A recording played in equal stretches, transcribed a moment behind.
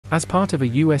As part of a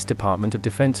U.S. Department of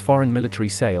Defense Foreign Military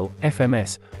Sale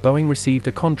 (FMS), Boeing received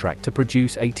a contract to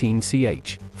produce 18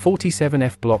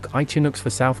 CH-47F Block I Chinooks for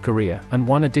South Korea and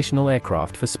 1 additional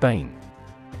aircraft for Spain.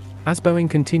 As Boeing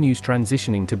continues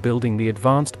transitioning to building the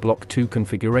advanced Block II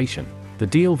configuration, the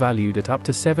deal valued at up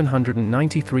to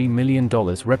 $793 million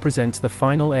represents the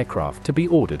final aircraft to be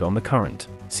ordered on the current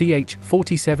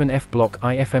CH-47F Block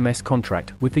I FMS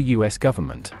contract with the U.S.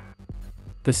 government.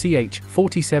 The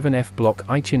CH-47F Block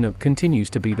I Chinook continues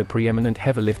to be the preeminent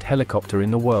heavy-lift helicopter in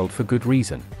the world for good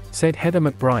reason, said Heather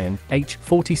McBrien,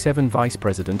 H-47 Vice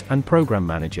President and Program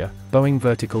Manager, Boeing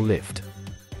Vertical Lift.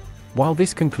 While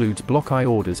this concludes Block I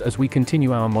orders as we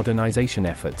continue our modernization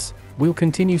efforts, we'll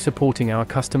continue supporting our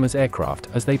customers' aircraft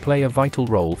as they play a vital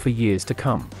role for years to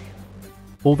come.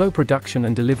 Although production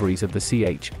and deliveries of the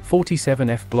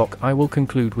CH-47F Block I will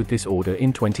conclude with this order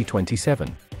in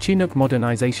 2027, Chinook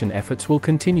modernization efforts will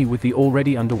continue with the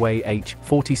already underway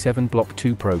H-47 Block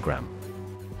II program.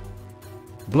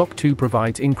 Block II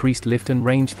provides increased lift and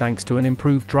range thanks to an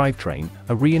improved drivetrain,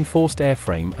 a reinforced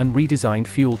airframe and redesigned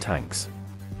fuel tanks.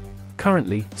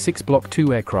 Currently, 6 Block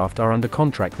II aircraft are under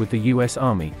contract with the U.S.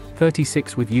 Army,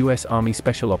 36 with U.S. Army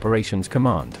Special Operations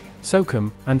Command,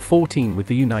 SOCOM, and 14 with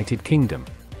the United Kingdom.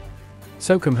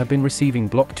 SOCOM have been receiving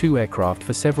Block II aircraft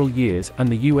for several years, and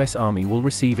the U.S. Army will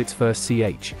receive its first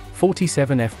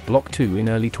CH-47F Block II in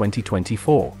early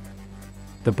 2024.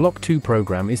 The Block II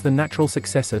program is the natural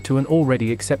successor to an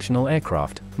already exceptional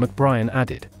aircraft, McBrien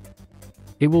added.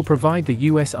 It will provide the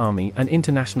U.S. Army and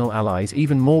international allies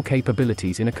even more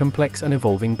capabilities in a complex and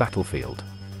evolving battlefield.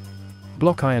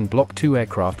 Block I and Block II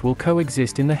aircraft will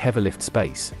coexist in the heavy-lift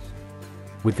space.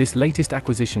 With this latest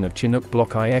acquisition of Chinook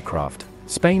Block I aircraft,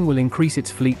 Spain will increase its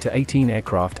fleet to 18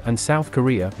 aircraft and South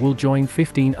Korea will join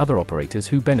 15 other operators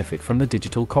who benefit from the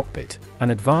digital cockpit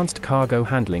and advanced cargo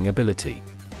handling ability.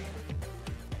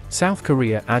 South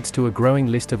Korea adds to a growing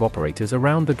list of operators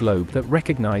around the globe that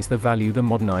recognize the value the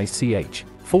modernized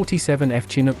CH-47F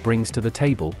Chinook brings to the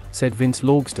table, said Vince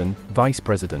Laugston, Vice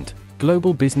President,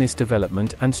 Global Business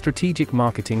Development and Strategic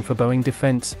Marketing for Boeing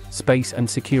Defense, Space and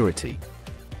Security.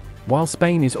 While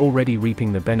Spain is already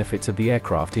reaping the benefits of the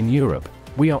aircraft in Europe,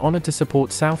 we are honored to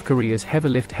support South Korea's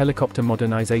heavy-lift helicopter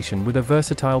modernization with a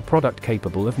versatile product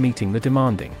capable of meeting the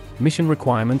demanding mission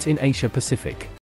requirements in Asia-Pacific.